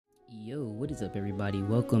Yo, what is up, everybody?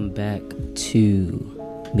 Welcome back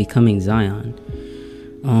to Becoming Zion.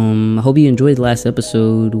 I hope you enjoyed the last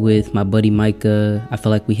episode with my buddy Micah. I feel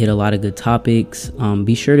like we hit a lot of good topics.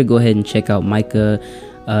 Be sure to go ahead and check out Micah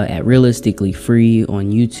at Realistically Free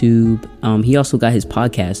on YouTube. He also got his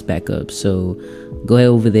podcast back up, so go ahead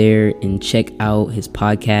over there and check out his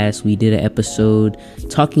podcast. We did an episode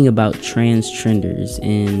talking about trans trenders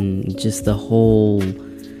and just the whole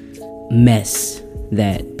mess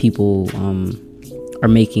that people are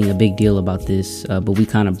making a big deal about this, but we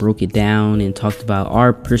kind of broke it down and talked about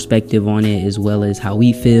our perspective on it, as well as how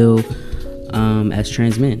we feel as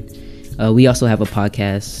trans men. We also have a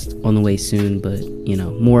podcast on the way soon, but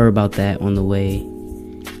more about that on the way.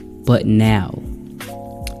 But now,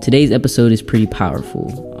 today's episode is pretty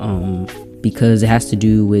powerful because it has to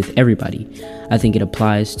do with everybody. I think it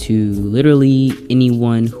applies to literally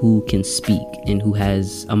anyone who can speak and who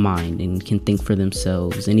has a mind and can think for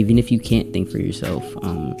themselves. And even if you can't think for yourself,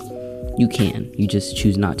 you can. You just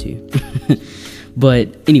choose not to.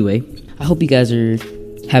 But anyway, I hope you guys are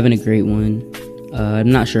having a great one.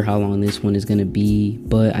 I'm not sure how long this one is going to be,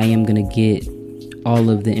 but I am going to get all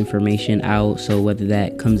of the information out. So whether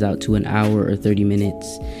that comes out to an hour or 30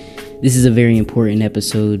 minutes, this is a very important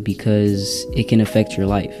episode because it can affect your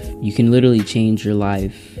life. You can literally change your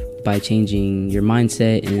life by changing your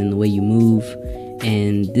mindset and the way you move.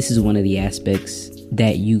 And this is one of the aspects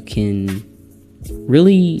that you can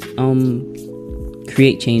really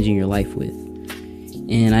create change in your life with.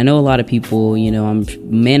 And I know a lot of people,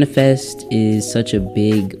 manifest is such a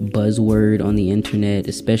big buzzword on the internet,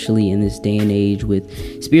 especially in this day and age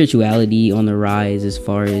with spirituality on the rise, as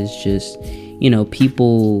far as just,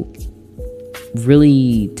 people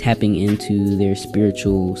really tapping into their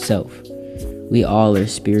spiritual self. We all are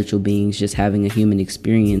spiritual beings just having a human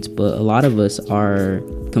experience, but a lot of us are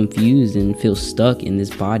confused and feel stuck in this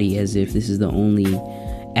body as if this is the only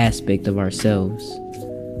aspect of ourselves.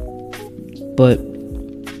 But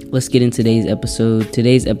let's get into today's episode.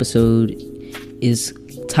 Today's episode is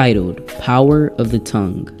titled Power of the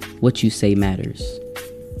Tongue, What You Say Matters.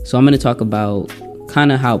 So I'm going to talk about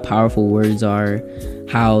kind of how powerful words are,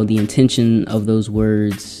 how the intention of those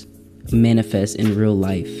words manifest in real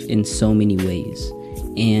life in so many ways,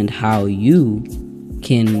 and how you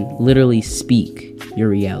can literally speak your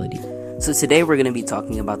reality. So today we're going to be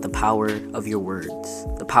talking about the power of your words,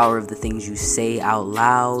 the power of the things you say out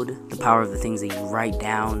loud, the power of the things that you write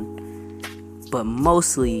down, but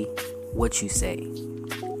mostly what you say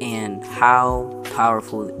and how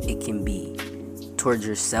powerful it can be towards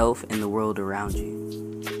yourself and the world around you.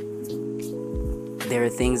 There are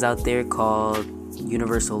things out there called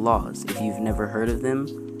universal laws. If you've never heard of them,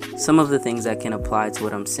 some of the things that can apply to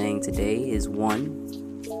what I'm saying today is, one,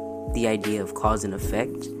 the idea of cause and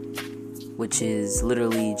effect, which is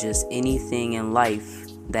literally just anything in life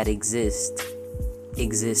that exists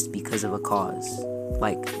because of a cause.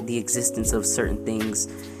 Like the existence of certain things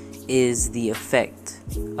is the effect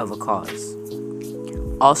of a cause.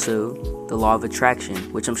 Also, the law of attraction,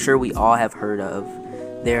 which I'm sure we all have heard of.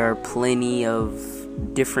 There are plenty of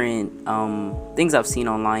different things I've seen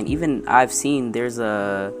online. Even I've seen there's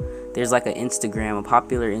like a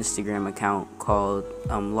popular Instagram account called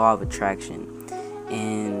Law of Attraction,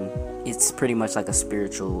 and it's pretty much like a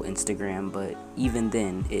spiritual Instagram, but even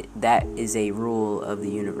then that is a rule of the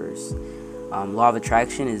universe. Law of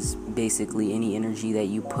attraction is basically any energy that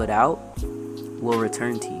you put out will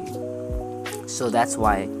return to you. So that's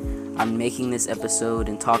why I'm making this episode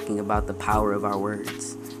and talking about the power of our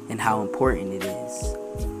words and how important it is.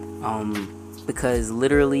 Because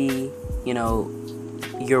literally,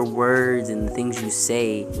 your words and the things you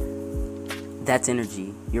say, that's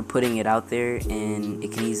energy. You're putting it out there and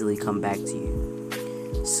it can easily come back to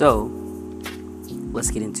you. So,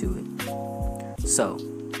 let's get into it. So,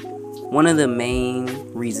 one of the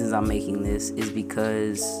main reasons I'm making this is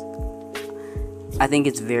because I think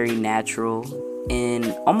it's very natural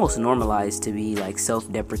and almost normalized to be like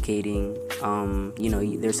self-deprecating.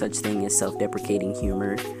 There's such thing as self-deprecating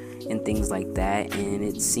humor and things like that, and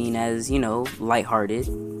it's seen as lighthearted,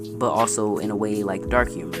 but also in a way like dark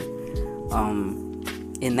humor.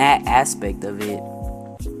 In that aspect of it,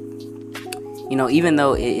 even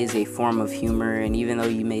though it is a form of humor, and even though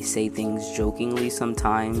you may say things jokingly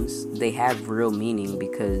sometimes, they have real meaning,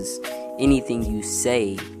 because anything you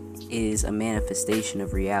say is a manifestation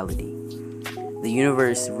of reality. The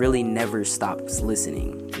universe really never stops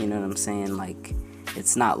listening. You know what I'm saying? Like,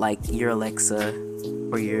 it's not like your Alexa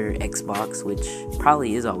or your Xbox, which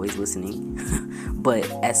probably is always listening. But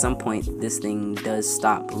at some point, this thing does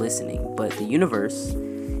stop listening. But the universe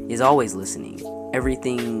is always listening.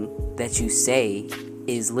 Everything that you say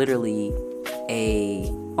is literally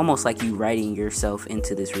almost like you writing yourself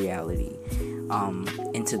into this reality,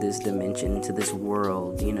 into this dimension, into this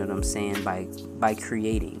world, you know what I'm saying, by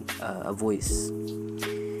creating a voice.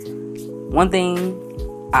 One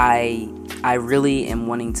thing I really am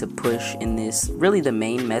wanting to push in this, really the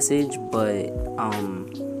main message, but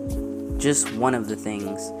just one of the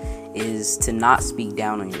things, is to not speak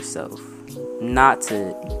down on yourself, not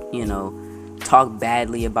to, talk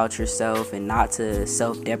badly about yourself, and not to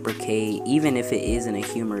self-deprecate. Even if it is in a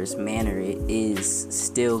humorous manner, it is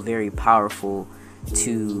still very powerful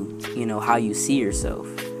to, how you see yourself.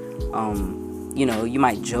 You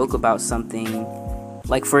might joke about something.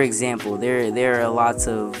 Like, for example, there are lots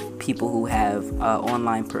of people who have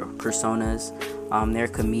online personas. There are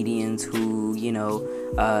comedians who,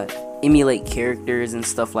 emulate characters and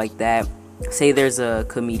stuff like that. Say there's a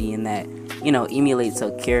comedian that, emulates a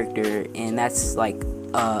character, and that's like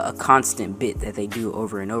a constant bit that they do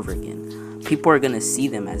over and over again. People are going to see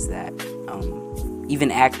them as that. Even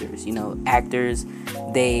actors, actors,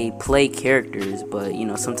 they play characters, but,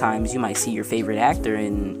 sometimes you might see your favorite actor,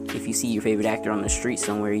 and if you see your favorite actor on the street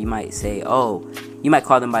somewhere, you might say, you might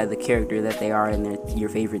call them by the character that they are in your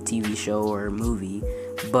favorite TV show or movie,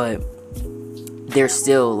 but they're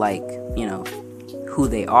still like, who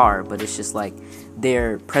they are. But it's just like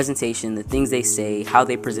their presentation, the things they say, how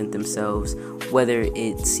they present themselves, whether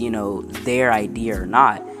it's, their idea or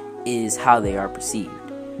not, is how they are perceived.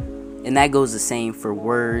 And that goes the same for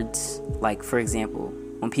words. Like, for example,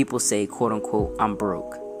 when people say, quote unquote, I'm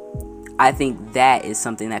broke, I think that is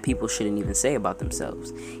something that people shouldn't even say about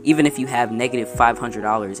themselves. Even if you have negative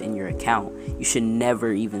 $500 in your account, you should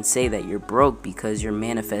never even say that you're broke, because you're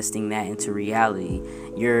manifesting that into reality.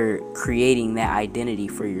 You're creating that identity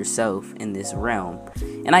for yourself in this realm.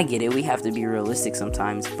 And I get it, we have to be realistic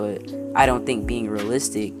sometimes, but I don't think being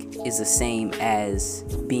realistic is the same as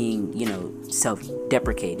being,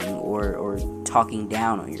 self-deprecating or talking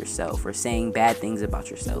down on yourself or saying bad things about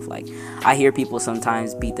yourself. Like, I hear people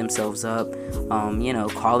sometimes beat themselves up,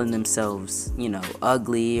 calling themselves,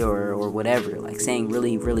 ugly or whatever, like saying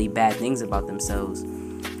really, really bad things about themselves.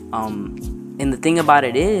 And the thing about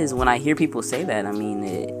it is, when I hear people say that, I mean,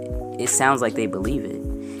 it sounds like they believe it.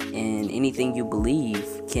 And anything you believe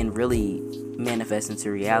can really manifest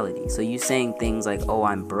into reality. So you saying things like,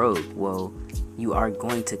 I'm broke, well, you are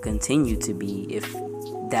going to continue to be if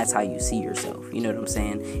that's how you see yourself. You know what I'm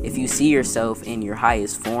saying? If you see yourself in your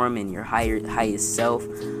highest form, in your highest self,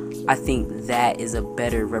 I think that is a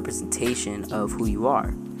better representation of who you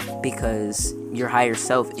are, because your higher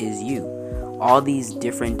self is you. All these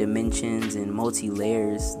different dimensions and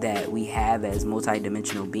multi-layers that we have as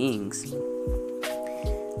multi-dimensional beings,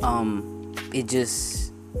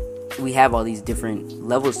 we have all these different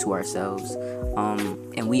levels to ourselves,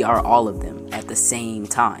 and we are all of them at the same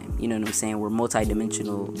time. You know what I'm saying? We're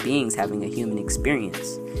multi-dimensional beings having a human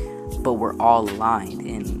experience, but we're all aligned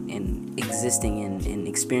and existing and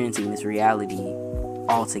experiencing this reality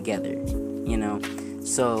all together,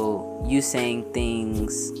 So you saying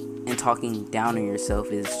things and talking down on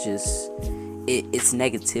yourself is just, it's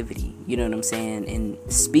negativity. You know what I'm saying? And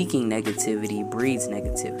speaking negativity breeds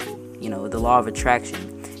negativity. The law of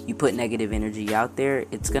attraction. You put negative energy out there,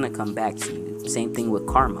 it's going to come back to you. Same thing with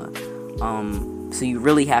karma. So you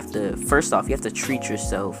really have to, first off, you have to treat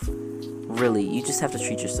yourself, you just have to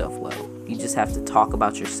treat yourself well. You just have to talk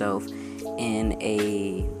about yourself in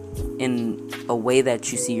a way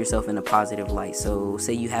that you see yourself in a positive light. So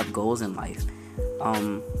say you have goals in life.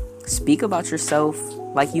 Speak about yourself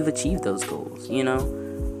like you've achieved those goals,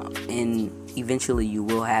 and eventually you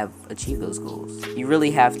will have achieved those goals. You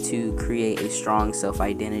really have to create a strong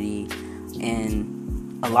self-identity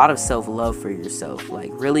and a lot of self-love for yourself.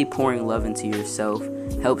 Like, really pouring love into yourself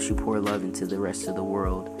helps you pour love into the rest of the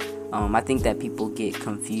world. I think that people get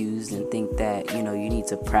confused and think that, you need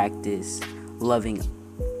to practice loving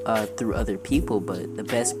through other people, but the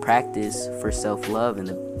best practice for self-love and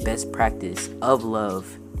the best practice of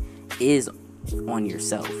love is on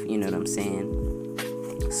yourself. You know what I'm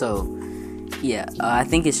saying? So I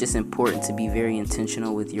think it's just important to be very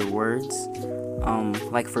intentional with your words.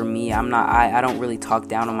 Like for me, I don't really talk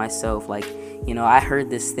down on myself. Like, I heard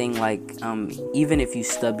this thing like, even if you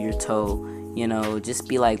stub your toe, just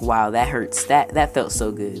be like, wow, that hurts. That felt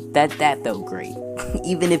so good. That felt great.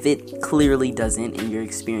 Even if it clearly doesn't and you're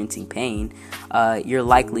experiencing pain, you're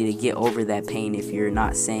likely to get over that pain if you're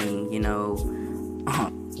not saying,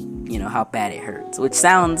 how bad it hurts, which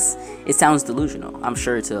sounds delusional. I'm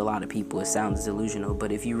sure to a lot of people it sounds delusional,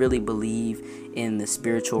 but if you really believe in the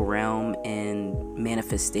spiritual realm and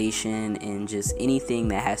manifestation and just anything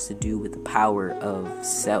that has to do with the power of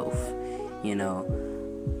self,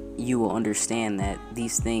 you will understand that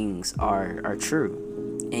these things are true,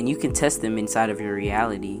 and you can test them inside of your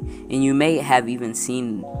reality. And you may have even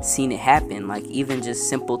seen it happen, like even just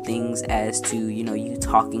simple things as to you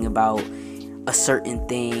talking about a certain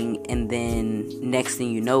thing, and then next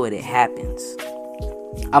thing you know it happens.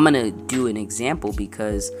 I'm gonna do an example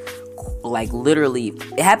because like literally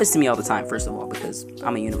it happens to me all the time. First of all, because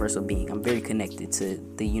I'm a universal being, I'm very connected to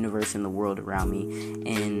the universe and the world around me,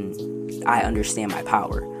 and I understand my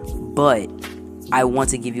power. But I want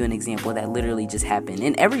to give you an example that literally just happened.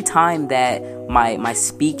 And every time that my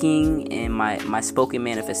speaking and my spoken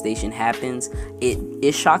manifestation happens,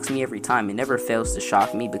 it shocks me every time. It never fails to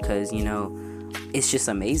shock me because it's just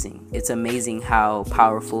amazing. It's amazing how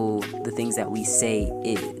powerful the things that we say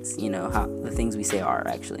is, how the things we say are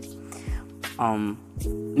actually.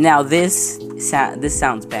 Now this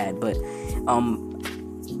sounds bad, but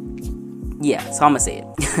yeah, so I'm gonna say it.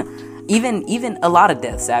 even a lot of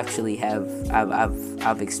deaths actually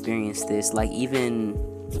I've experienced this. Like even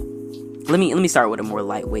let me start with a more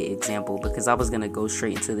lightweight example, because I was gonna go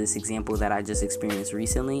straight into this example that I just experienced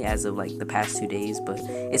recently as of like the past 2 days, but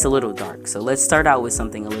it's a little dark. So let's start out with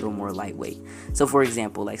something a little more lightweight. So for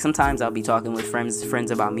example, like sometimes I'll be talking with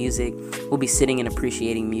friends about music. We'll be sitting and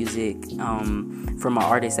appreciating music from an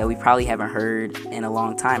artist that we probably haven't heard in a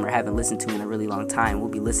long time or haven't listened to in a really long time. We'll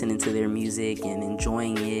be listening to their music and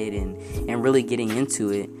enjoying it and really getting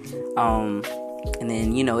into it. And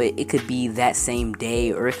then it could be that same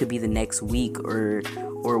day, or it could be the next week or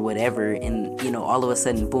whatever, and all of a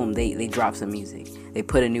sudden, boom, they drop some music. They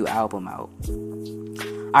put a new album out.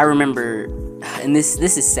 I remember, and this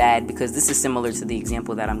is sad because this is similar to the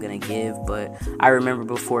example that I'm gonna give, but I remember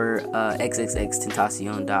before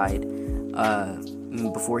XXXTentacion died,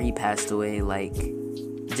 before he passed away, like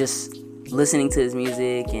just listening to his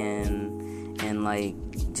music and like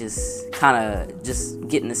just kind of just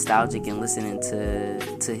getting nostalgic and listening to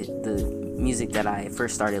the music that I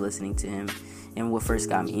first started listening to him and what first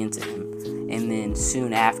got me into him. And then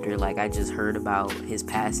soon after, like I just heard about his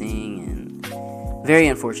passing, and very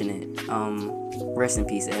unfortunate. Rest in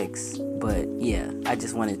peace, X. But yeah, I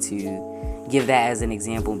just wanted to give that as an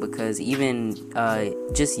example, because even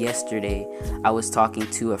just yesterday I was talking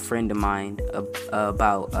to a friend of mine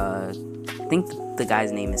about I think the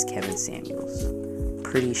guy's name is Kevin Samuels.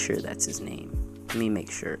 Pretty sure that's his name. Let me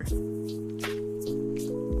make sure.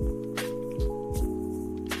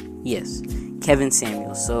 Yes, Kevin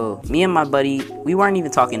Samuels. So me and my buddy, we weren't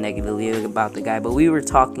even talking negatively about the guy, but we were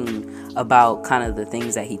talking about kind of the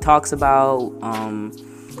things that he talks about,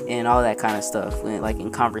 and all that kind of stuff. Like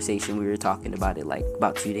in conversation, we were talking about it like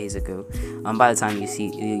about 2 days ago. By the time you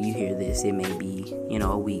hear this, it may be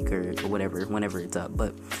a week or whatever, whenever it's up.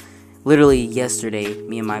 But literally yesterday,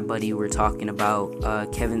 me and my buddy were talking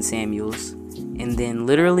about Kevin Samuels, and then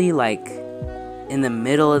literally like in the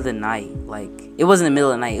middle of the night, like it wasn't the middle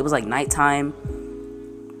of the night, it was like nighttime.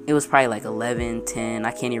 It was probably like 11, 10,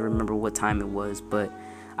 I can't even remember what time it was, but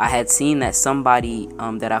I had seen that somebody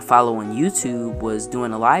that I follow on YouTube was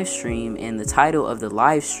doing a live stream, and the title of the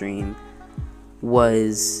live stream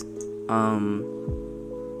was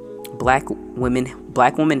Black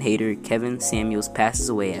woman hater Kevin Samuels passes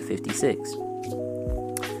away at 56.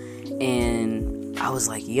 And I was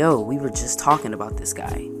like, yo, we were just talking about this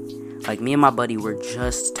guy. Like me and my buddy were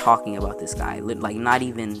just talking about this guy. Like not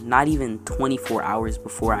even 24 hours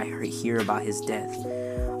before I hear about his death.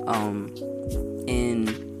 And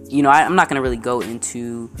I'm not gonna really go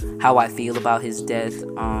into how I feel about his death.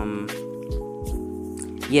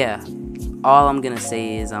 Yeah, all I'm gonna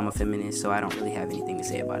say is I'm a feminist, so I don't really have anything to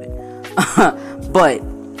say about it. But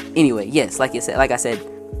anyway, yes, like I said,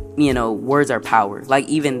 words are power. Like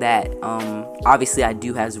even that, obviously I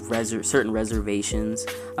do have certain reservations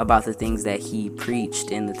about the things that he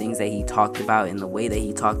preached and the things that he talked about and the way that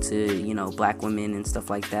he talked to black women and stuff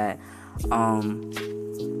like that.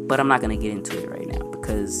 But I'm not gonna get into it right now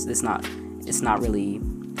because it's not really,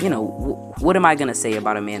 what am I gonna say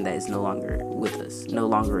about a man that is no longer with us, no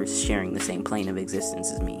longer sharing the same plane of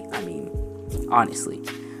existence as me? I mean, honestly.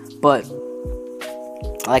 But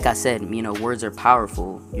like I said, words are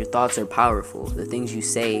powerful. Your thoughts are powerful. The things you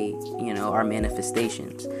say, are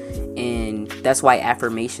manifestations. And that's why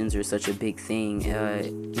affirmations are such a big thing,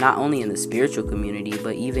 not only in the spiritual community,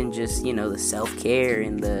 but even just, the self-care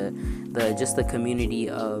and the community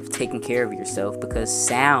of taking care of yourself, because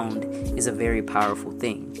sound is a very powerful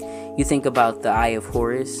thing. You think about the Eye of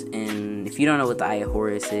Horus, and if you don't know what the Eye of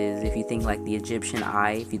Horus is, if you think like the Egyptian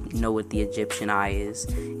eye, if you know what the Egyptian eye is,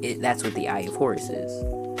 that's what the Eye of Horus is.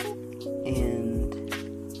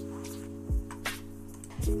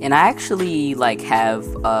 And I actually like have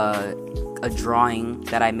a drawing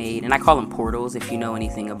that I made, and I call them portals. If you know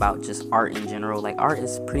anything about just art in general, like art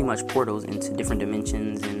is pretty much portals into different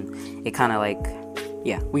dimensions, and it kind of like,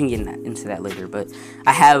 yeah, we can get into that later. But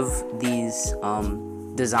I have these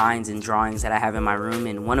designs and drawings that I have in my room,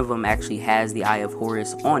 and one of them actually has the Eye of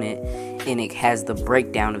Horus on it, and it has the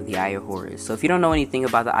breakdown of the Eye of Horus. So if you don't know anything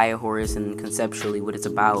about the Eye of Horus and conceptually what it's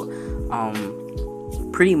about,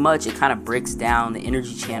 pretty much it kind of breaks down the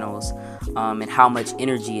energy channels and how much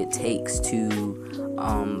energy it takes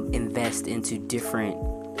to invest into different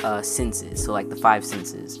senses. So like the 5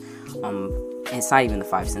 senses. It's not even the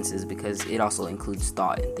 5 senses because it also includes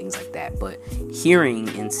thought and things like that. But hearing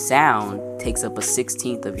and sound takes up a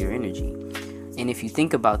 16th of your energy. And if you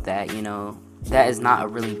think about that, you know, that is not a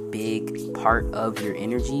really big part of your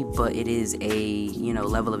energy, but it is a, you know,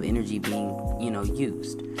 level of energy being, you know,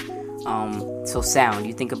 used. So sound,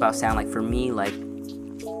 you think about sound, like for me, like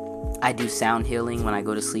I do sound healing when I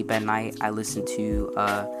go to sleep at night. I listen to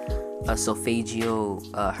solfeggio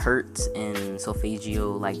hertz and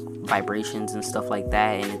solfeggio like vibrations and stuff like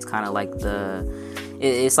that, and it's kind of like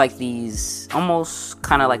it's like these almost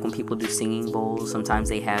kind of like when people do singing bowls. Sometimes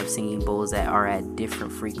they have singing bowls that are at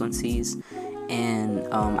different frequencies, and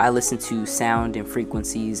I listen to sound and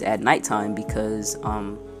frequencies at nighttime because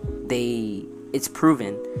it's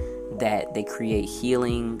proven that they create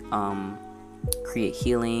healing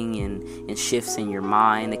and shifts in your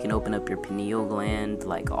mind. They can open up your pineal gland,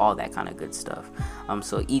 like all that kind of good stuff.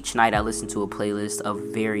 So each night I listen to a playlist of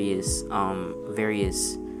various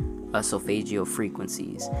solfeggio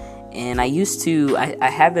frequencies, and I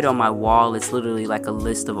have it on my wall. It's literally like a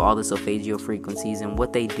list of all the solfeggio frequencies and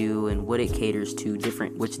what they do and what it caters to,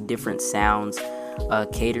 which different sounds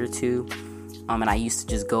cater to. And I used to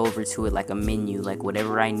just go over to it like a menu, like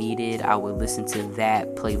whatever I needed, I would listen to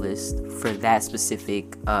that playlist for that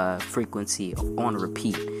specific frequency on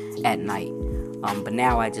repeat at night. But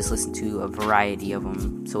now I just listen to a variety of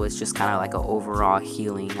them, so it's just kind of like an overall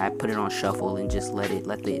healing. I put it on shuffle and just let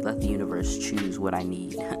the universe choose what I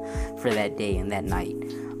need for that day and that night.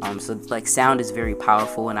 So like sound is very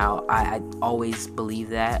powerful, and I always believe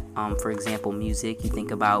that. For example, music, you think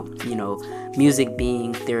about, you know, music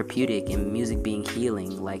being therapeutic and music being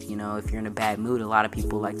healing. Like, you know, if you're in a bad mood, a lot of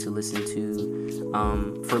people like to listen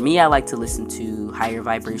to, for me, I like to listen to higher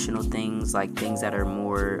vibrational things, like things that are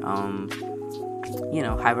more, you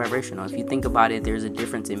know, high vibrational. If you think about it, there's a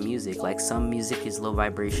difference in music. Like some music is low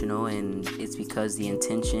vibrational, and it's because the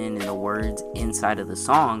intention and the words inside of the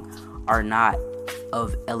song are not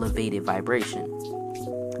of elevated vibration.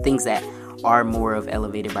 Things that are more of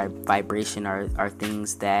elevated vibration are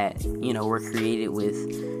things that, you know, were created with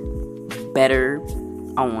better,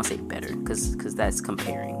 I don't want to say better because that's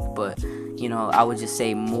comparing, but, you know, I would just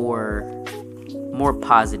say more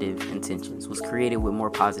positive intentions, was created with more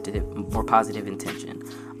positive intention.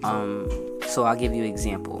 So I'll give you an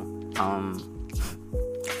example.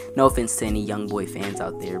 No offense to any YoungBoy fans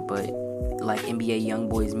out there, but like NBA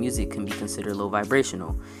YoungBoy's music can be considered low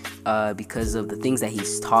vibrational because of the things that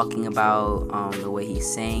he's talking about, the way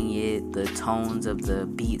he's saying it, the tones of the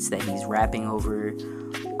beats that he's rapping over.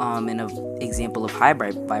 And an example of high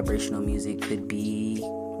vibrational music could be,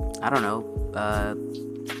 I don't know,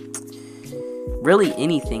 really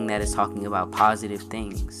anything that is talking about positive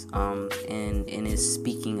things, and is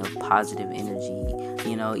speaking of positive energy.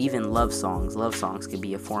 You know, even love songs could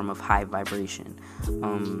be a form of high vibration.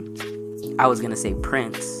 I was gonna say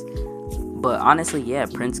Prince, but honestly, yeah,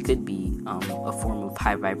 Prince could be a form of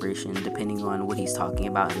high vibration depending on what he's talking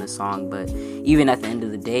about in the song. But even at the end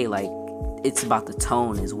of the day, like, it's about the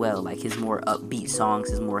tone as well. Like his more upbeat songs,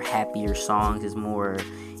 his more happier songs, his more,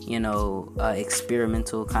 you know,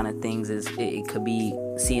 experimental kind of things, it could be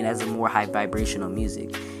seen as a more high vibrational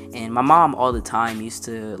music. And my mom all the time used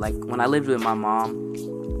to, like, when I lived with my mom,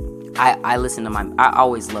 I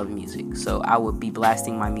always loved music, so I would be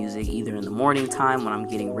blasting my music either in the morning time when I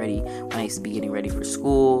used to be getting ready for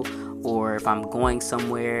school, or if I'm going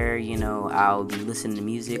somewhere, you know, I'll be listening to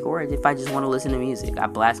music, or if I just want to listen to music, I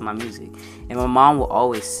blast my music. And my mom will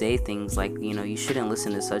always say things like, you know, you shouldn't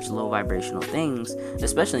listen to such low vibrational things,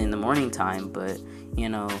 especially in the morning time, but, you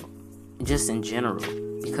know, just in general,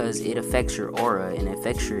 because it affects your aura and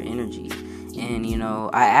affects your energy. And, you know,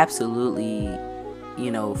 I absolutely, you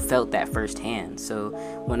know, felt that firsthand. So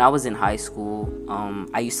when I was in high school,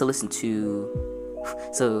 I used to listen to,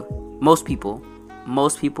 so most people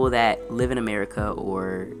that live in America,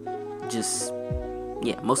 or just,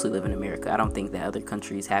 yeah, mostly live in America. I don't think that other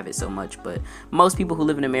countries have it so much, but most people who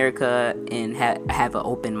live in America and have an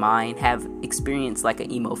open mind have experienced like an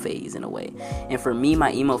emo phase in a way. And for me,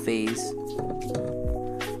 my emo phase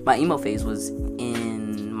was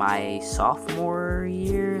in my junior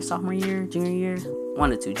year,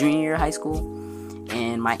 junior year of high school.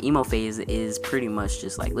 And my emo phase is pretty much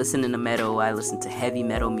just like listening to metal. I listen to heavy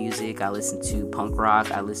metal music. I listen to punk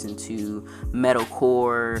rock. I listen to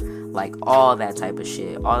metalcore, like all that type of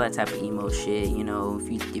shit, all that type of emo shit. You know,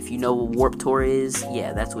 if you know what Warped Tour is,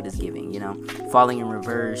 yeah, that's what it's giving. You know, Falling in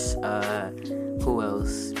Reverse. Who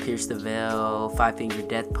else? Pierce the Veil, Five Finger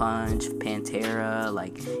Death Punch, Pantera.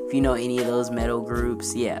 Like, if you know any of those metal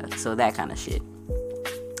groups, yeah. So that kind of shit.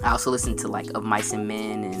 I also listen to like Of Mice and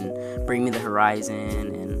Men and Bring Me the Horizon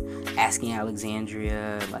and Asking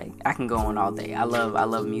Alexandria. Like, I can go on all day. I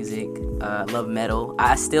love music. I love metal.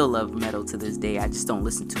 I still love metal to this day. I just don't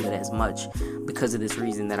listen to it as much because of this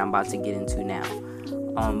reason that I'm about to get into now.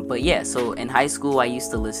 But yeah, so in high school I used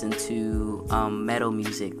to listen to metal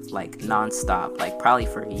music like nonstop, like probably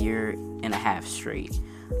for a year and a half straight.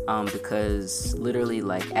 Because literally,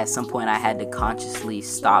 like, at some point I had to consciously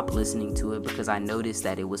stop listening to it because I noticed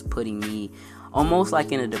that it was putting me almost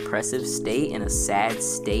like in a depressive state, in a sad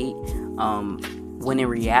state, when in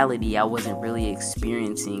reality I wasn't really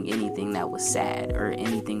experiencing anything that was sad or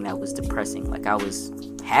anything that was depressing. Like, I was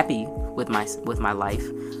happy with my life,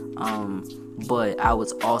 but I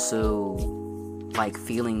was also like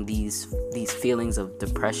feeling these feelings of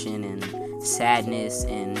depression and sadness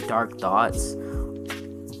and dark thoughts.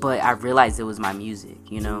 But I realized it was my music,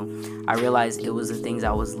 you know. I realized it was the things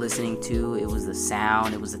I was listening to. It was the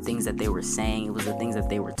sound. It was the things that they were saying. It was the things that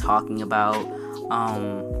they were talking about.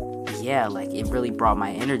 Yeah, like, it really brought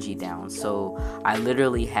my energy down. So I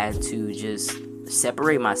literally had to just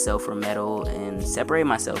separate myself from metal and separate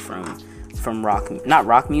myself from rock. Not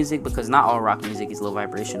rock music, because not all rock music is low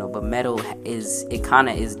vibrational, but metal is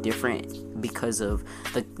different because of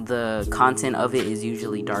the content of it is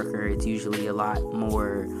usually darker. It's usually a lot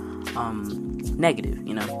more negative,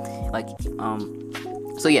 you know, like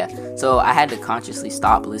so I had to consciously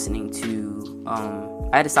stop listening to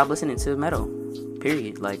metal,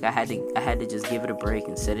 period. Like, I had to just give it a break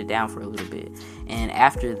and set it down for a little bit. And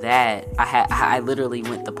after that, I literally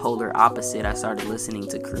went the polar opposite. I started listening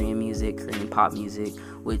to Korean music, Korean pop music,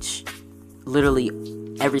 which literally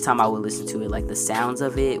every time I would listen to it, like, the sounds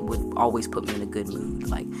of it would always put me in a good mood.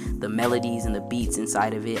 Like, the melodies and the beats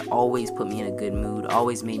inside of it always put me in a good mood,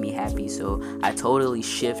 always made me happy. So I totally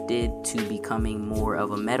shifted to becoming more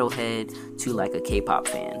of a metalhead to like a K-pop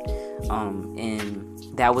fan. And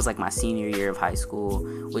that was like my senior year of high school,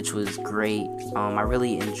 which was great. I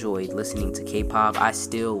really enjoyed listening to K-pop. I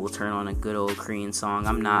still will turn on a good old Korean song.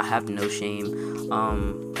 I have no shame.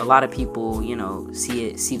 A lot of people, you know,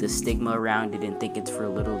 see the stigma around it and think it's for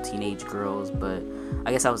little teenage girls, but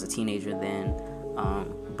I guess I was a teenager then.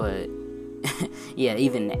 But yeah,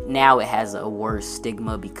 even now it has a worse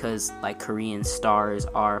stigma because like Korean stars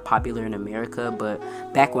are popular in America, but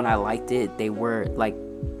back when I liked it, they were like,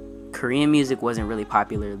 Korean music wasn't really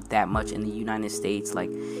popular that much in the United States. Like,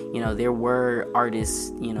 you know, there were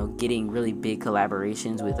artists, you know, getting really big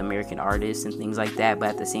collaborations with American artists and things like that, but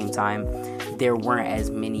at the same time, there weren't as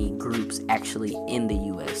many groups actually in the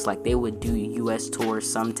US. Like, they would do US tours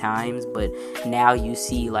sometimes, but now you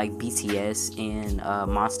see like BTS and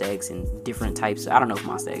Monsta X and different types. I don't know if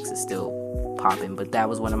Monsta X is still popping, but that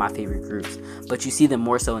was one of my favorite groups. But you see them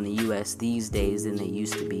more so in the US these days than they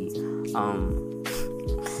used to be.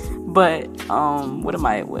 But I'm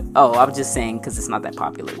just saying because it's not that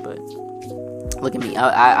popular. But look at me,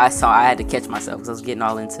 I had to catch myself because I was getting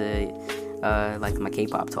all into like my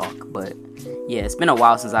K-pop talk. But yeah, it's been a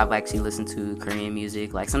while since I've actually listened to Korean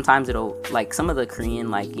music. Like, sometimes it'll, like, some of the Korean,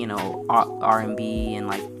 like, you know, R&B and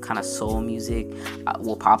like kind of soul music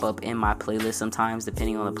will pop up in my playlist sometimes,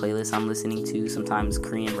 depending on the playlist I'm listening to. Sometimes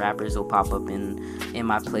Korean rappers will pop up in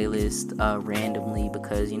my playlist randomly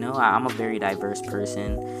because, you know, I'm a very diverse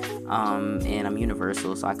person, and I'm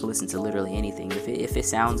universal, so I can listen to literally anything. If it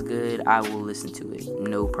sounds good, I will listen to it,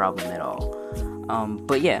 no problem at all.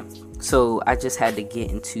 But yeah, so I just had to get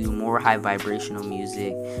into more high vibrational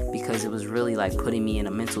music because it was really like putting me in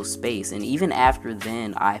a mental space. And even after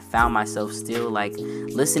then, I found myself still like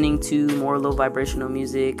listening to more low vibrational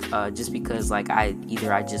music, just because like I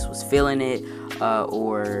just was feeling it,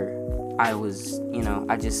 or I was, you know,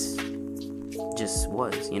 I just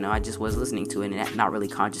was, you know, I just was listening to it and not really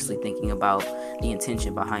consciously thinking about the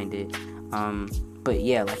intention behind it. But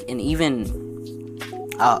yeah, like, and even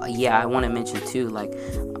I want to mention too, like,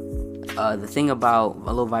 the thing about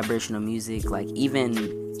low vibrational music, like,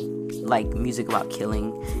 even like music about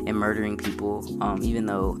killing and murdering people, even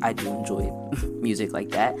though I do enjoy music like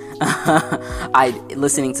that,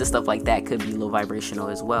 listening to stuff like that could be low vibrational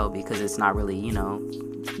as well, because it's not really, you know,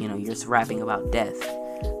 you're just rapping about death.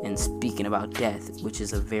 and speaking about death, which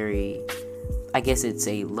is a very, I guess it's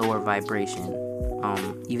a lower vibration.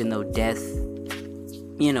 Even though death,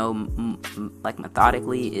 like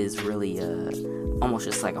methodically is really almost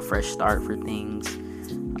just like a fresh start for things.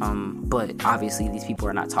 But obviously these people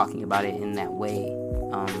are not talking about it in that way.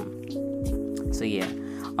 So yeah.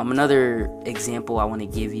 Another example I want to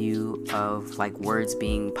give you of like words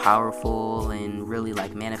being powerful and really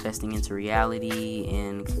like manifesting into reality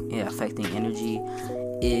and affecting energy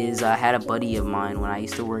is I had a buddy of mine when I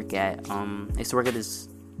used to work at this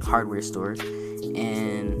hardware store,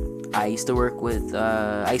 and I used to work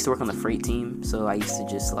on the freight team, so I used to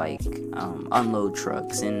just like unload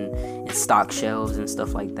trucks and stock shelves and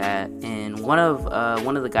stuff like that. And one of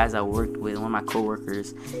the guys I worked with, one of my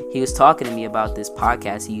coworkers, he was talking to me about this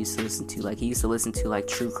podcast he used to listen to. Like he used to listen to like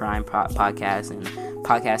true crime podcasts and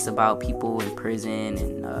podcasts about people in prison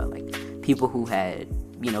and like people who had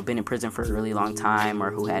been in prison for a really long time, or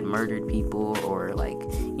who had murdered people, or like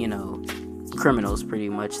criminals pretty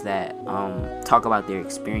much that talk about their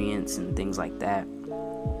experience and things like that.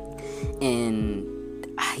 And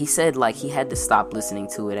he said like he had to stop listening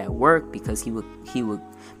to it at work because he would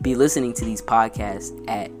be listening to these podcasts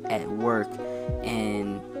at work,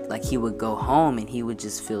 and like he would go home and he would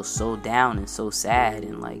just feel so down and so sad,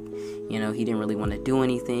 and like he didn't really want to do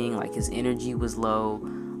anything, like his energy was low.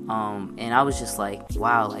 And I was just like,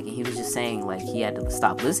 wow, like he was just saying like he had to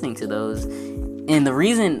stop listening to those. And the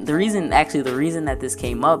reason that this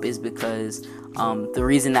came up is because the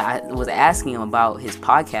reason that I was asking him about his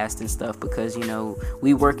podcast and stuff, because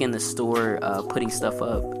we work in the store putting stuff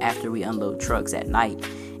up after we unload trucks at night,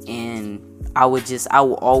 and I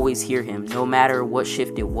will always hear him, no matter what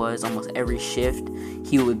shift it was. Almost every shift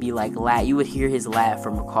he would be like you would hear his laugh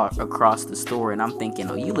from across the store, and I'm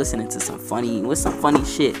thinking, oh, you listening to some funny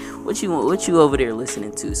shit, what you over there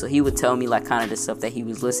listening to? So he would tell me like kind of the stuff that he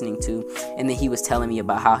was listening to, and then he was telling me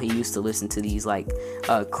about how he used to listen to these like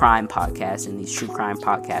crime podcasts and these true crime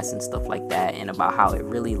podcasts and stuff like that, and about how it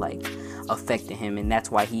really like affected him, and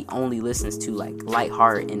that's why he only listens to like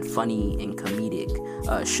lighthearted and funny and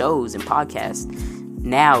comedic shows and podcasts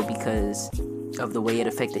now, because of the way it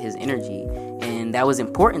affected his energy. And that was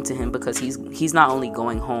important to him because he's not only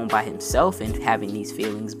going home by himself and having these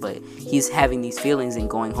feelings, but he's having these feelings and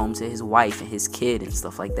going home to his wife and his kid and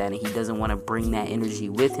stuff like that, and he doesn't want to bring that energy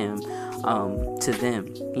with him to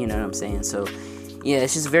them, you know what I'm saying? So yeah,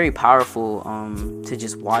 it's just very powerful to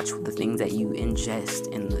just watch the things that you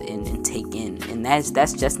ingest and take in. And that's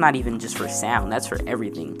just not even just for sound, that's for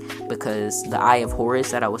everything. Because the Eye of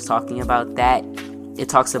Horus that I was talking about, that it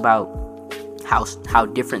talks about how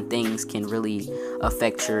different things can really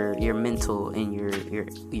affect your mental and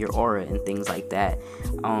your aura and things like that.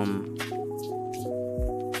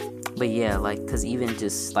 But yeah, like, because even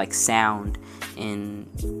just like sound and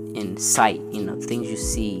sight, things you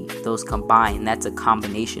see, those combine, that's a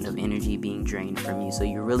combination of energy being drained from you. So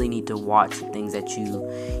you really need to watch the things that you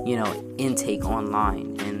intake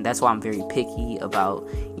online. And that's why I'm very picky about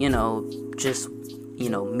just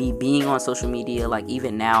me being on social media. Like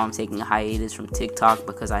even now I'm taking a hiatus from TikTok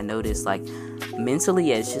because I noticed like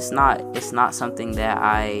mentally it's not something that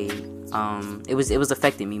it was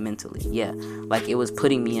affecting me mentally. Yeah, like it was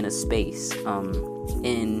putting me in a space,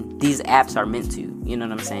 and these apps are meant to, you know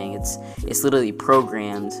what I'm saying, it's literally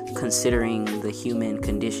programmed considering the human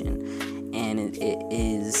condition. And it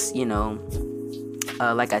is,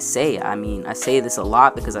 like I say this a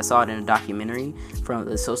lot because I saw it in a documentary from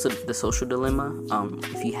the Social Dilemma.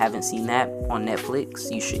 If you haven't seen that on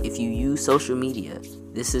Netflix, you should. If you use social media,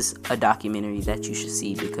 this is a documentary that you should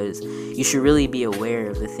see, because you should really be aware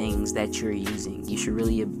of the things that you're using. You should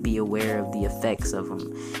really be aware of the effects of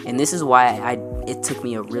them. And this is why it took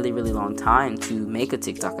me a really, really long time to make a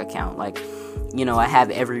TikTok account. Like, I have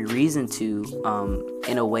every reason to,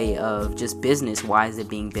 in a way of just business. Why is it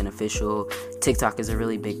being beneficial? TikTok is a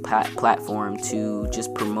really big platform to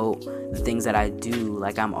just promote the things that I do.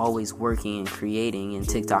 Like I'm always working and creating, and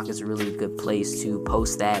TikTok is a really good place to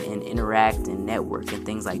post that and interact and network and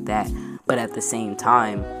things like that. But at the same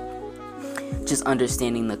time, just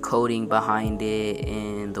understanding the coding behind it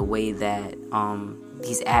and the way that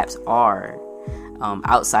these apps are,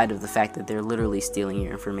 outside of the fact that they're literally stealing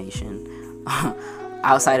your information.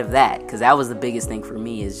 Outside of that, because that was the biggest thing for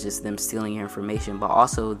me, is just them stealing your information. But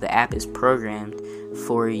also the app is programmed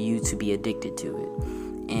for you to be addicted to it.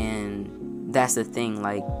 And that's the thing,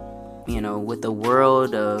 like, with the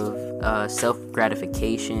world of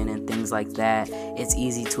self-gratification and things like that, it's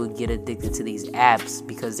easy to get addicted to these apps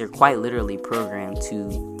because they're quite literally programmed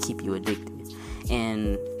to keep you addicted.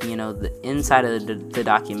 And the inside of the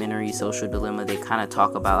documentary Social Dilemma, they kind of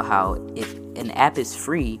talk about how if an app is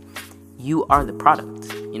free, you are the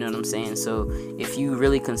product. You know what I'm saying? So if you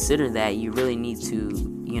really consider that, you really need to,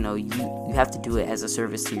 you have to do it as a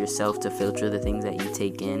service to yourself, to filter the things that you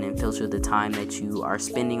take in and filter the time that you are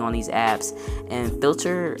spending on these apps and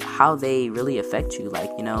filter how they really affect you. Like,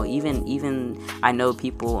 even I know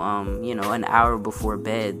people, an hour before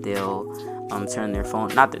bed, they'll turn their phone,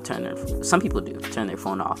 some people do turn their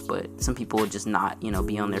phone off, but some people will just not,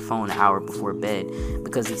 be on their phone an hour before bed,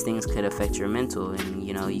 because these things could affect your mental, and,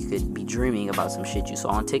 you could be dreaming about some shit you saw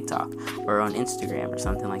on TikTok or on Instagram or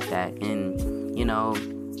something like that. And,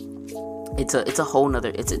 it's a whole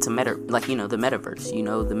nother, it's a meta, the metaverse,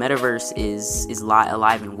 the metaverse is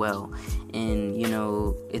alive and well, and,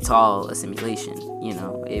 it's all a simulation.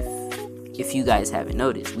 If you guys haven't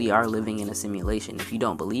noticed, we are living in a simulation. If you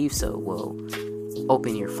don't believe so, well,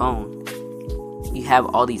 open your phone. You have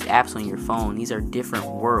all these apps on your phone. These are different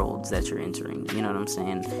worlds that you're entering. You know what I'm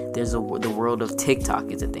saying? There's the world of TikTok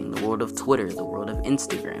is a thing. The world of Twitter. The world of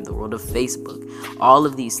Instagram. The world of Facebook. All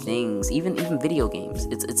of these things, even video games.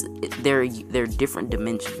 They're different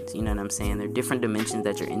dimensions. You know what I'm saying? They're different dimensions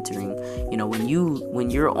that you're entering. When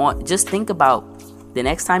you're on, just think about the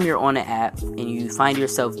next time you're on an app and you find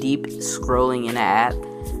yourself deep scrolling in an app,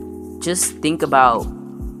 just think about,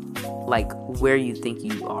 like, where you think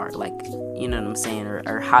you are, like, you know what I'm saying,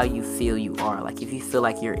 or how you feel you are, like, if you feel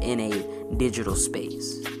like you're in a digital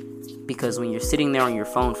space. Because when you're sitting there on your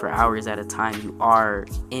phone for hours at a time, you are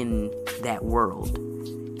in that world.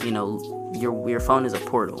 Your phone is a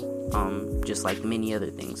portal, just like many other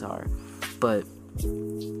things are. But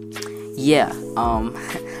yeah,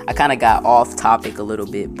 I kind of got off topic a little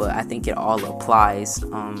bit, but I think it all applies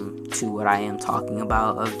to what I am talking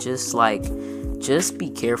about, of just be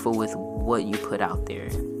careful with what you put out there,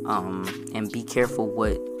 and be careful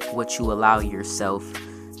what you allow yourself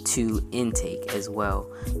to intake as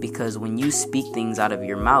well, because when you speak things out of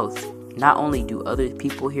your mouth, not only do other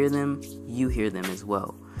people hear them, you hear them as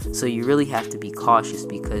well. So you really have to be cautious,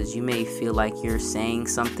 because you may feel like you're saying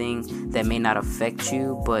something that may not affect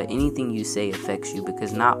you, but anything you say affects you,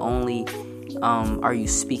 because not only are you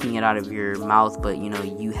speaking it out of your mouth, but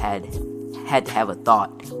you had to have a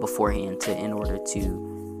thought beforehand in order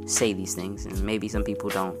to say these things. And maybe some people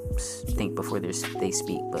don't think before they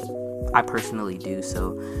speak, but I personally do.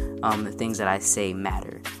 So the things that I say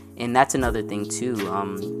matter. And that's another thing too.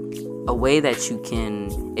 A way that you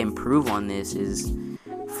can improve on this is,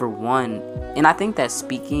 for one, and I think that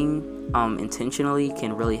speaking intentionally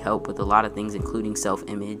can really help with a lot of things, including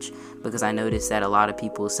self-image, because I noticed that a lot of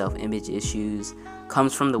people's self-image issues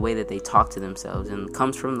comes from the way that they talk to themselves, and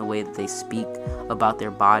comes from the way that they speak about their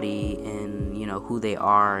body and who they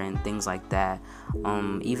are and things like that.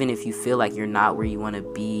 Even if you feel like you're not where you want to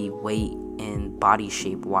be weight and body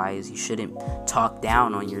shape wise, you shouldn't talk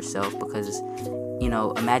down on yourself, because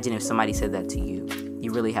imagine if somebody said that to you.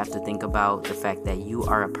 You really have to think about the fact that you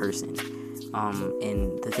are a person,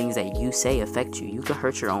 and the things that you say affect you. You could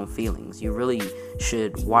hurt your own feelings. You really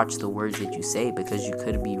should watch the words that you say, because you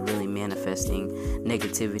could be really manifesting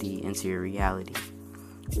negativity into your reality.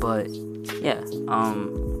 But yeah,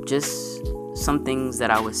 just some things that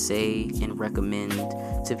I would say and recommend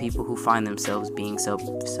to people who find themselves being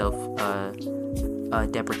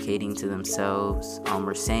deprecating to themselves,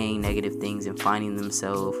 or saying negative things and finding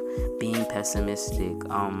themselves being pessimistic.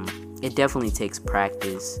 It definitely takes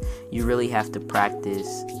practice. You really have to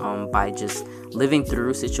practice by just living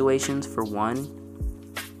through situations, for one,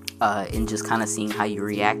 and just kind of seeing how you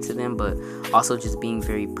react to them, but also just being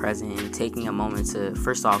very present and taking a moment to,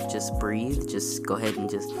 first off, just breathe. Just go ahead and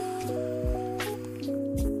just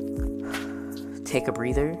take a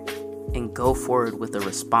breather and go forward with a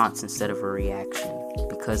response instead of a reaction.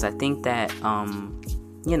 Because I think that,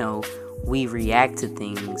 we react to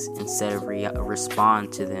things instead of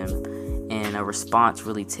respond to them. And a response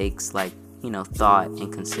really takes, thought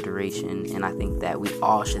and consideration. And I think that we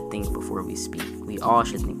all should think before we speak.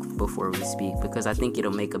 Because I think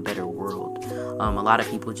it'll make a better world. A lot of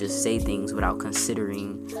people just say things without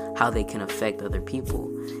considering how they can affect other people.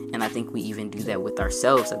 And I think we even do that with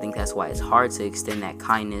ourselves. I think that's why it's hard to extend that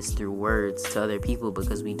kindness through words to other people,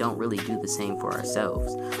 because we don't really do the same for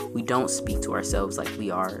ourselves. We don't speak to ourselves like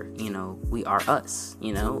we are us,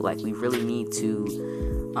 like we really need to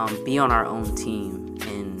be on our own team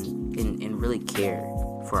and really care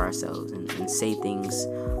for ourselves and say things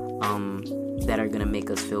that are going to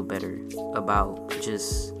make us feel better about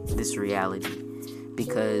just this reality.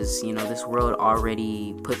 Because, this world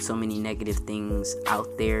already puts so many negative things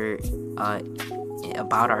out there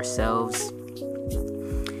about ourselves.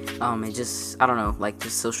 And just, I don't know,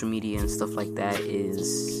 just social media and stuff like that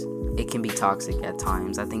it can be toxic at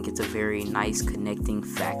times. I think it's a very nice connecting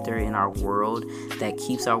factor in our world that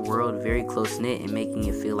keeps our world very close-knit and making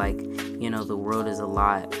it feel like, the world is a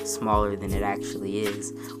lot smaller than it actually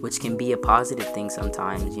is, which can be a positive thing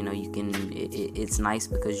sometimes. It's nice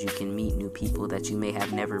because you can meet new people that you may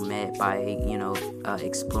have never met by,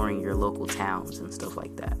 exploring your local towns and stuff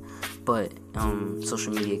like that. But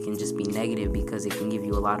social media can just be negative because it can give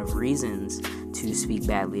you a lot of reasons to speak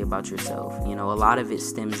badly about yourself. A lot of it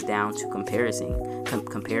stems down to comparing.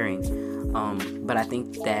 But I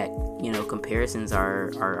think that, comparisons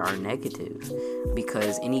are negative,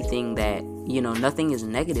 because anything that, nothing is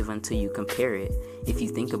negative until you compare it, if you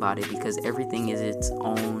think about it, because everything is its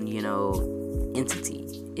own, entity.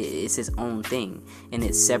 It's its own thing, and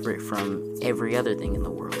it's separate from every other thing in the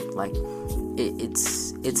world. Like,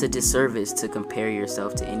 it's a disservice to compare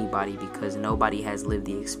yourself to anybody, because nobody has lived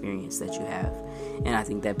the experience that you have. And I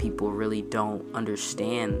think that people really don't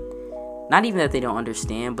understand, not even that they don't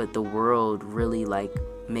understand, but the world really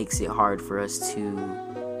makes it hard for us to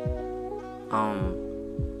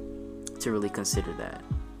really consider that.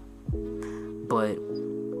 But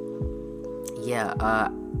yeah,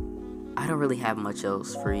 I don't really have much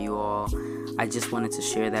else for you all. I just wanted to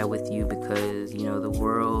share that with you because, the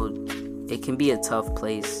world, it can be a tough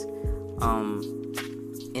place,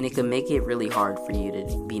 and it can make it really hard for you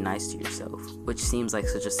to be nice to yourself, which seems like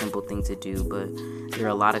such a simple thing to do, but there are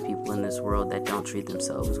a lot of people in this world that don't treat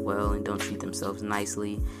themselves well and don't treat themselves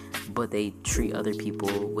nicely, but they treat other people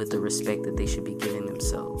with the respect that they should be giving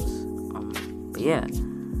themselves. But yeah,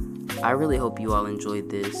 I really hope you all enjoyed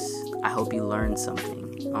this. I hope you learned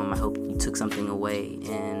something. I hope you took something away,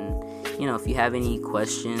 and if you have any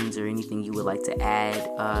questions or anything you would like to add,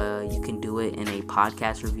 you can do it in a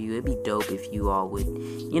podcast review. It'd be dope if you all would,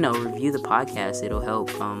 review the podcast. It'll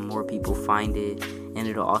help more people find it, and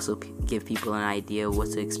it'll also give people an idea of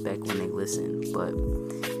what to expect when they listen. But,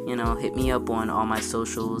 hit me up on all my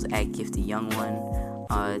socials at Gifted Young One.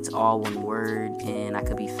 It's all one word, and I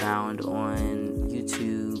could be found on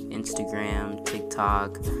YouTube, Instagram,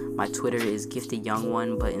 TikTok. My Twitter is Gifted Young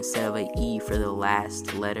One, but instead of an E for the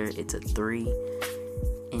last letter, it's a 3.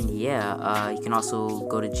 And yeah, you can also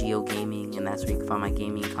go to Geo Gaming, and that's where you can find my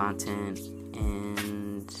gaming content.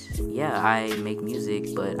 And yeah, I make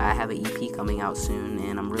music, but I have an EP coming out soon,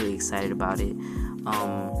 and I'm really excited about it.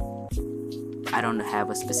 I don't have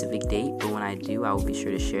a specific date, but when I do, I will be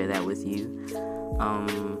sure to share that with you.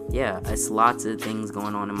 Yeah, it's lots of things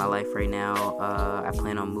going on in my life right now. I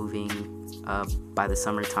plan on moving by the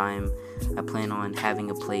summertime. I plan on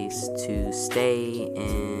having a place to stay,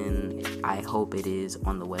 and I hope it is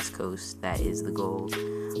on the West Coast. That is the goal.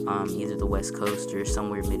 Either the West Coast or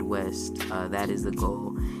somewhere Midwest. That is the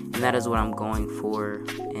goal, and that is what I'm going for,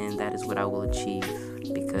 and that is what I will achieve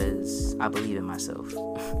because I believe in myself.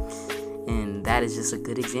 And that is just a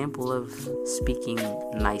good example of speaking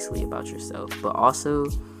nicely about yourself. But also,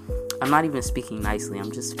 I'm not even speaking nicely.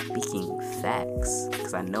 I'm just speaking facts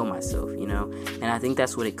because I know myself, And I think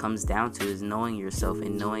that's what it comes down to, is knowing yourself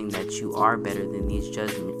and knowing that you are better than these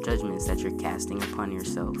judgments that you're casting upon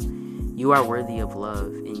yourself. You are worthy of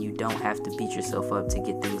love, and you don't have to beat yourself up to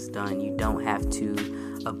get things done. You don't have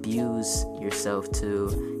to abuse yourself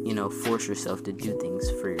to, force yourself to do things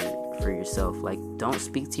for yourself. Like, don't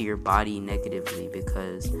speak to your body negatively,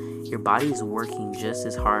 because your body is working just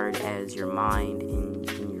as hard as your mind and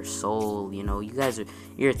your soul.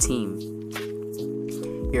 You're a team.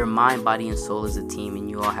 Your mind, body, and soul is a team, and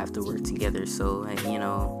you all have to work together. So,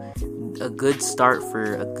 a good start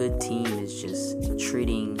for a good team is just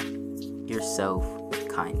treating yourself with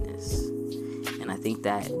kindness. And I think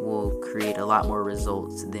that will create a lot more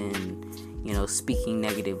results than, speaking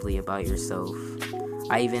negatively about yourself.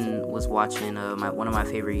 I even was watching one of my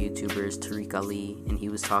favorite YouTubers, Tariq Ali, and he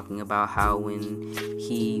was talking about how when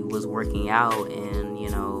he was working out and,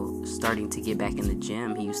 starting to get back in the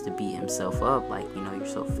gym, he used to beat himself up, like, you're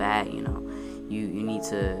so fat, you need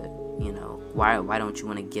to, why don't you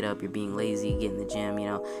want to get up, you're being lazy, get in the gym,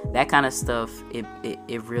 that kind of stuff.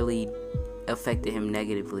 It really affected him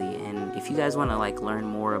negatively. And if you guys want to learn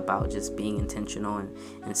more about just being intentional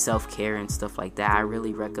and self-care and stuff like that, I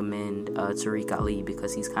really recommend Tariq Ali,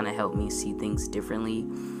 because he's kind of helped me see things differently,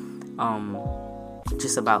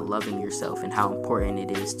 just about loving yourself and how important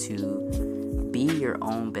it is to be your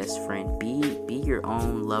own best friend, be your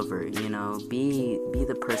own lover, be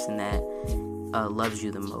the person that loves you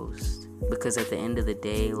the most, because at the end of the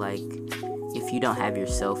day, if you don't have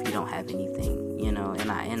yourself, you don't have anything.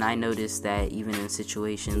 And I noticed that even in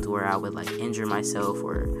situations where I would injure myself,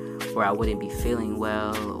 or where I wouldn't be feeling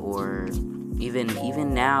well, or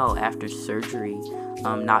even now after surgery,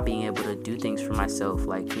 not being able to do things for myself,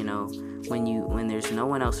 like, when there's no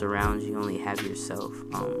one else around, you only have yourself.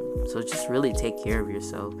 So just really take care of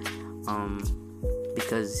yourself,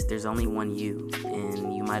 because there's only one you,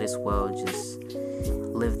 and you might as well just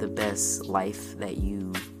live the best life that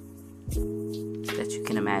you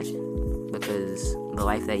can imagine, because the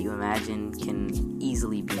life that you imagine can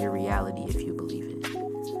easily be your reality if you believe it.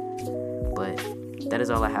 But that is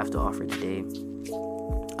all I have to offer today.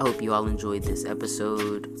 I hope you all enjoyed this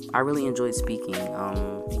episode. I really enjoyed speaking.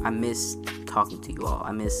 I miss talking to you all.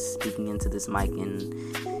 I miss speaking into this mic and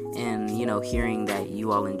hearing that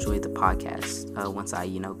you all enjoyed the podcast once I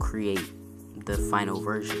create the final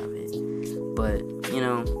version of it. But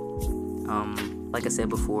like I said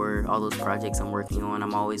before, all those projects I'm working on,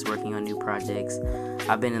 I'm always working on new projects.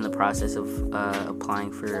 I've been in the process of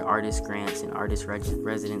applying for artist grants and artist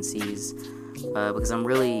residencies, because I'm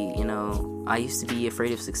really, I used to be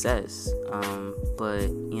afraid of success,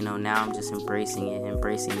 but now I'm just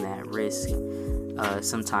embracing that risk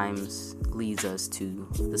sometimes leads us to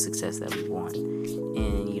the success that we want.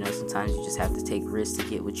 And sometimes you just have to take risks to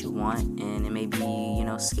get what you want, and it may be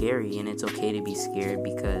scary, and it's okay to be scared,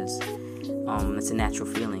 because it's a natural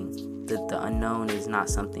feeling. The unknown is not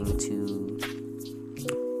something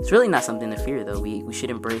it's really not something to fear, though. We should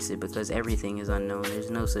embrace it, because everything is unknown. There's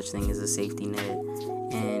no such thing as a safety net,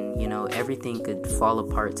 and everything could fall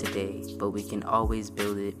apart today, but we can always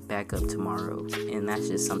build it back up tomorrow. And that's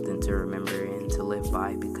just something to remember and to live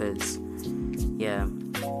by, because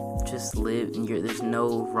just live. There's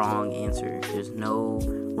no wrong answer. There's no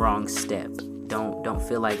wrong step. Don't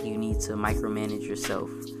feel like you need to micromanage yourself.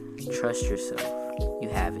 Trust yourself. You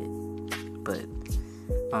have it. But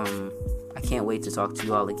I can't wait to talk to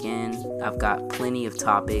you all again. I've got plenty of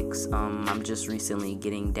topics. I'm just recently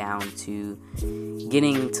getting to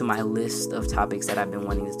my list of topics that I've been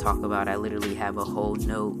wanting to talk about. I literally have a whole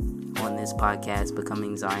note on this podcast,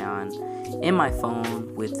 Becoming Zion, in my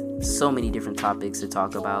phone with so many different topics to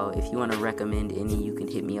talk about. If you want to recommend any, you can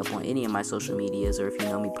hit me up on any of my social medias, or if you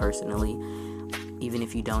know me personally. Even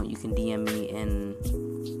if you don't, you can DM me and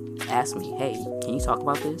ask me, hey, can you talk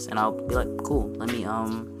about this? And I'll be like, cool, let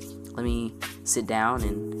me sit down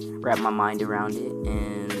and wrap my mind around it,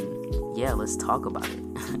 and let's talk about it.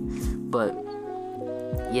 But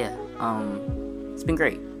it's been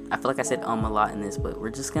great. I feel like I said a lot in this, but we're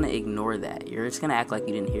just gonna ignore that. You're just gonna act like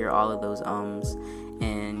you didn't hear all of those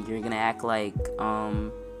and you're gonna act like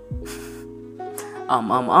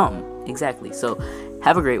exactly. So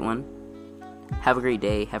have a great one. Have a great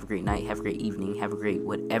day, have a great night, have a great evening, have a great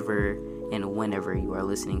whatever and whenever you are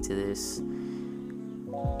listening to this.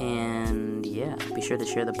 And be sure to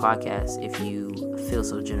share the podcast if you feel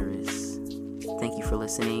so generous. Thank you for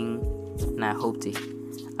listening, and I hope to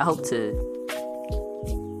I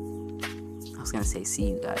was gonna say see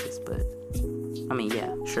you guys, but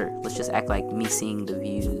sure. Let's just act like me seeing the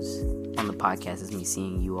views on the podcast is me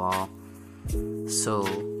seeing you all. So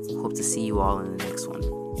hope to see you all in the next one.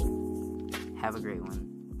 Have a great one.